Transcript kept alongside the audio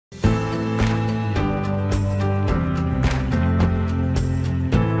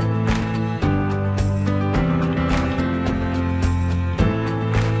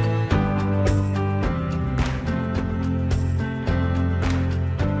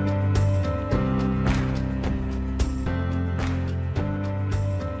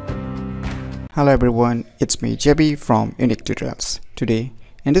Hello everyone, it's me JB from UniqueTutorials. Today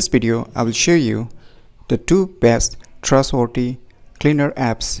in this video I will show you the two best trustworthy cleaner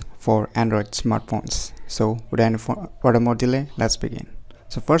apps for Android smartphones. So without more delay, let's begin.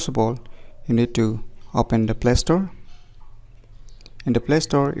 So first of all, you need to open the Play Store. In the Play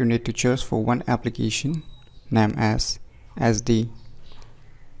Store you need to search for one application named as SD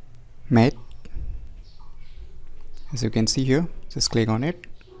Mate. As you can see here, just click on it.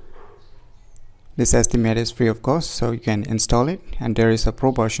 This estimate is free of course, so you can install it, and there is a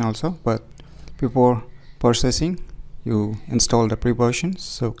pro version also, but before purchasing you install the pre version,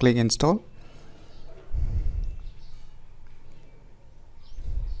 so click install.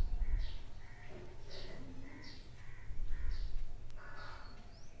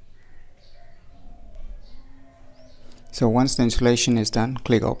 So once the installation is done,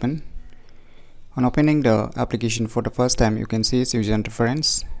 click open. On opening the application for the first time, you can see its user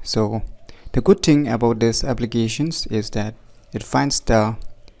interface. So the good thing about this applications is that it finds the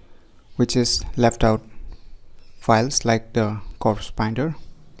which is left out files like the corpse binder.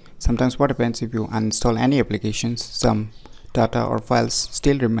 Sometimes what happens if you uninstall any applications, some data or files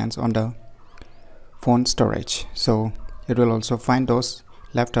still remains on the phone storage. So it will also find those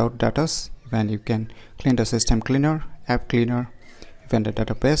left out datas when you can clean the system cleaner, app cleaner, even the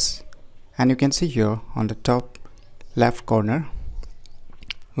database. And you can see here on the top left corner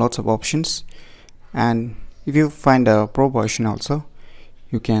lots of options, and if you find a pro version also,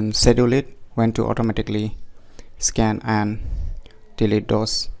 you can schedule it when to automatically scan and delete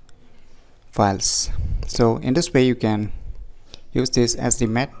those files. So in this way you can use this SD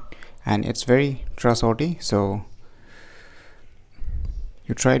Mate, and it's very trustworthy, so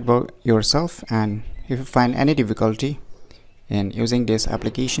you try it yourself, and if you find any difficulty in using this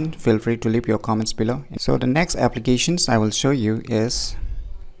application, feel free to leave your comments below. So the next applications I will show you is,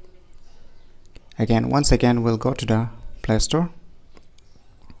 once again we'll go to the Play Store.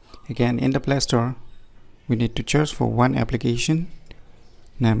 Again in the Play Store we need to search for one application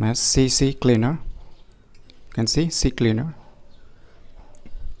named as CC Cleaner. You can see C Cleaner.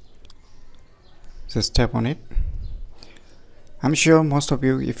 Just tap on it. I'm sure most of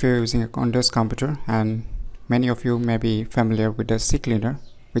you, if you're using a Windows computer, and many of you may be familiar with the C Cleaner,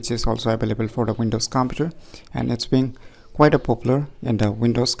 which is also available for the Windows computer, and it's been quite popular in the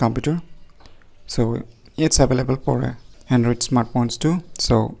Windows computer. So it's available for Android smartphones too.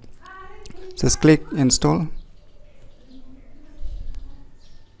 So just click install.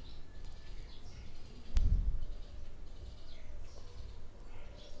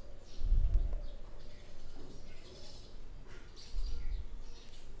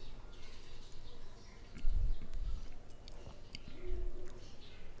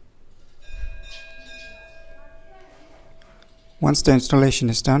 Once the installation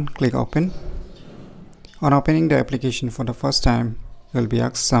is done, click open. On opening the application for the first time, you will be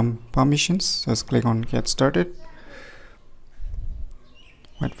asked some permissions. Just click on get started.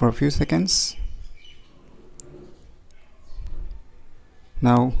 Wait for a few seconds.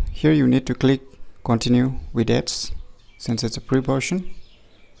 Now here you need to click continue with ads, since it's a pre version.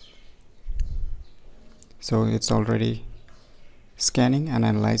 So it's already scanning and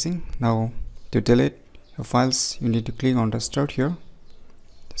analyzing. Now to delete your files, you need to click on the start here.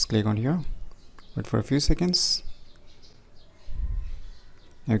 Just click on here. Wait for a few seconds.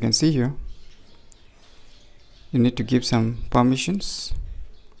 Now you can see here you need to give some permissions.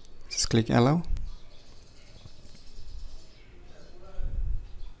 Just click allow.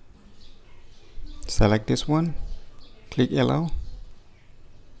 Select this one, click allow.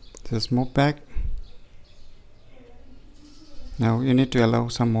 Just move back. Now you need to allow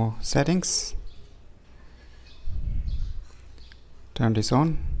some more settings. Turn this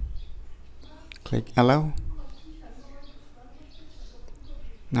on. Click allow.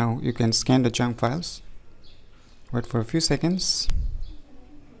 Now you can scan the junk files. Wait for a few seconds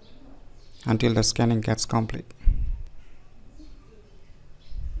until the scanning gets complete.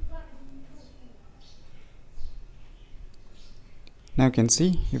 Now you can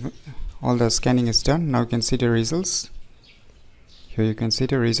see if all the scanning is done. Now you can see the results. Here you can see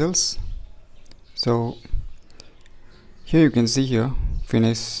the results. So here you can see here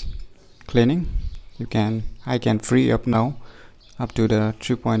finish cleaning. I can free up now up to the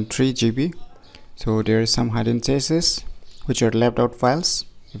 3.3 GB. So there is some hidden caches which are left out files,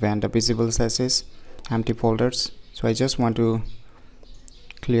 even the visible caches, empty folders. So I just want to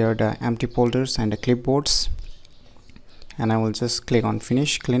clear the empty folders and the clipboards, and I will just click on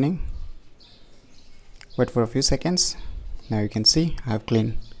finish cleaning. Wait for a few seconds. Now you can see I have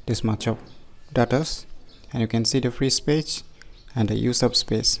cleaned this much of data, and you can see the free space and the use of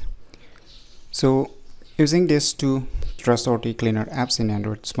space. So using these two Trustworthy Cleaner apps in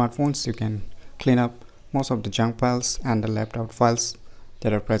Android smartphones, you can clean up most of the junk files and the left out files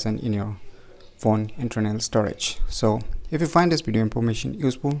that are present in your phone internal storage. So if you find this video information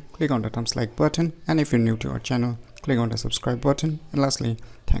useful, click on the thumbs like button, and if you're new to our channel, click on the subscribe button. And lastly,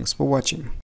 thanks for watching.